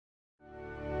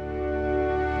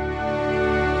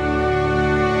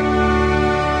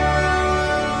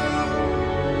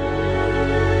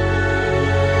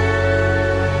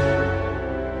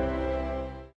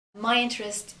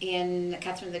interest in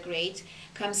Catherine the Great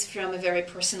comes from a very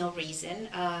personal reason.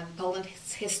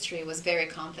 Poland's history was very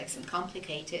complex and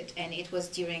complicated, and it was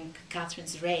during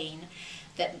Catherine's reign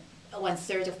that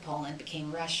 1/3 of Poland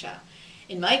became Russia.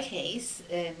 In my case,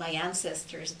 my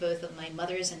ancestors, both on my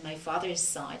mother's and my father's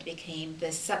side, became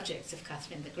the subjects of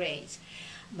Catherine the Great.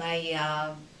 My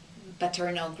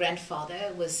paternal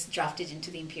grandfather was drafted into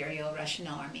the Imperial Russian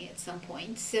Army at some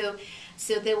point. So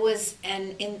there was,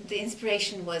 the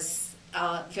inspiration was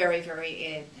very,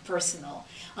 very personal.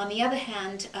 On the other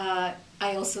hand,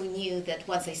 I also knew that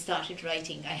once I started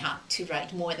writing, I had to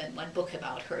write more than one book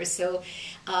about her. So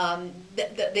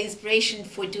the inspiration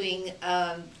for doing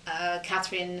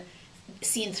Catherine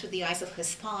seen through the eyes of her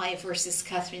spy versus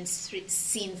Catherine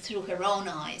seen through her own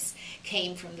eyes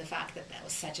came from the fact that that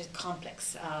was such a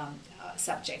complex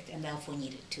subject and therefore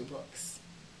needed 2 books.